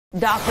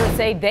Doctors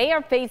say they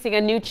are facing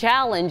a new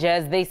challenge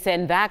as they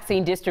send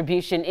vaccine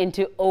distribution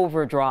into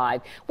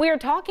overdrive. We are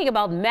talking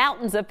about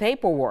mountains of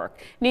paperwork.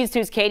 News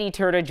 2's Katie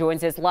Turner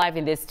joins us live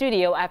in this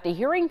studio after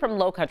hearing from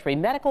Lowcountry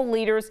medical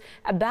leaders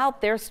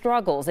about their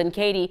struggles. And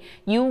Katie,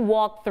 you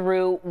walked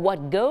through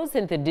what goes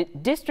into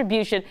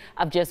distribution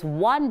of just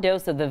one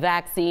dose of the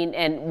vaccine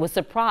and was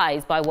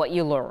surprised by what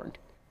you learned.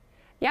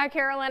 Yeah,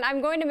 Carolyn,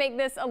 I'm going to make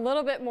this a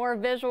little bit more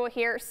visual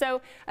here.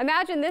 So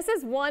imagine this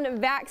is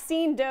one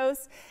vaccine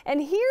dose,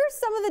 and here's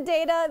some of the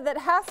data that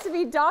has to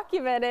be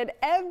documented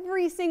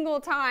every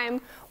single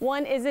time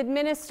one is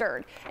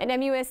administered. And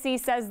MUSC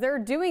says they're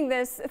doing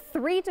this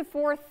 3,000 to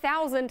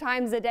 4,000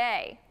 times a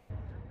day.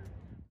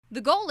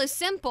 The goal is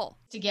simple: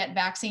 to get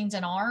vaccines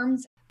in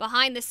arms.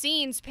 Behind the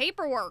scenes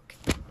paperwork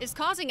is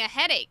causing a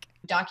headache.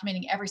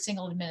 Documenting every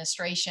single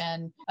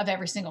administration of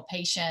every single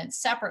patient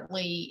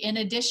separately, in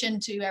addition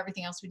to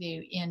everything else we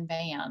do in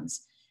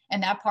vans.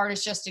 And that part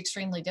is just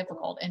extremely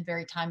difficult and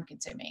very time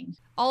consuming.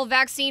 All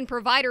vaccine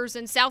providers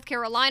in South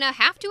Carolina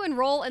have to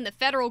enroll in the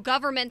federal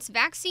government's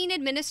Vaccine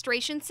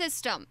Administration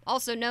System,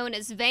 also known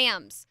as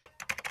VAMS.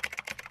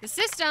 The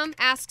system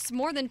asks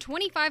more than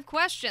 25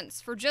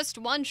 questions for just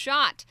one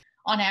shot.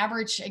 On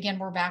average, again,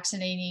 we're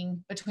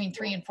vaccinating between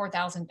 3,000 and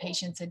 4,000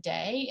 patients a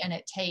day, and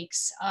it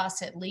takes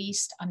us at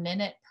least a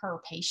minute per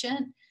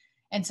patient.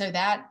 And so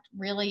that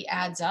really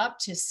adds up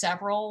to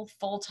several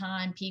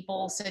full-time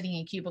people sitting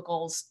in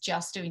cubicles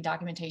just doing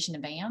documentation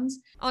in VAMS.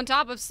 On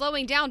top of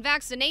slowing down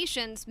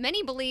vaccinations,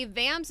 many believe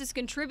VAMS is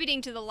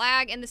contributing to the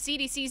lag in the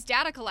CDC's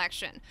data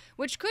collection,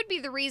 which could be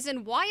the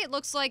reason why it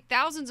looks like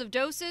thousands of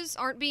doses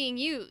aren't being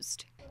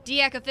used.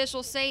 DEC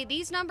officials say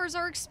these numbers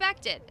are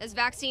expected as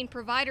vaccine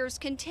providers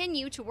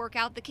continue to work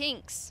out the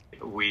kinks.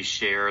 We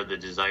share the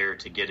desire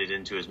to get it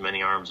into as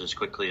many arms as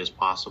quickly as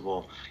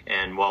possible.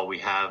 And while we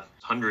have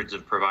hundreds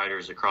of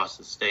providers across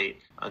the state,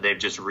 they've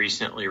just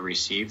recently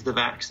received the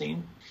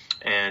vaccine.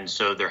 And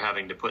so they're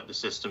having to put the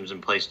systems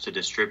in place to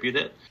distribute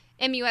it.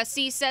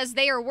 MUSC says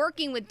they are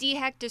working with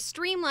DHEC to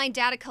streamline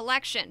data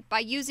collection by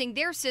using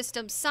their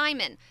system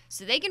Simon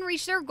so they can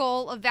reach their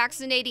goal of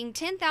vaccinating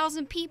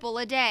 10,000 people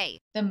a day.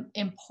 The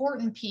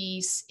important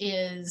piece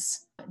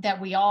is that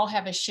we all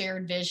have a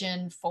shared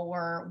vision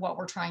for what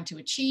we're trying to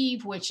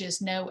achieve, which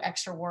is no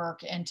extra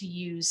work and to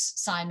use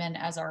Simon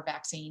as our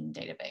vaccine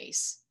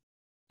database.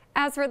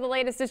 As for the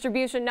latest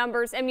distribution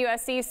numbers,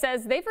 MUSC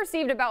says they've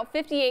received about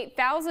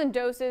 58,000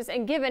 doses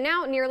and given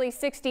out nearly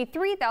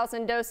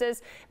 63,000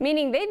 doses,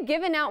 meaning they've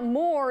given out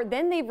more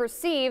than they've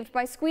received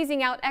by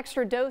squeezing out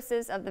extra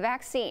doses of the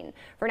vaccine.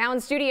 For now in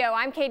studio,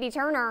 I'm Katie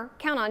Turner.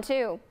 Count on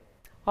 2.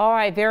 All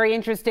right, very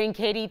interesting,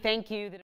 Katie. Thank you.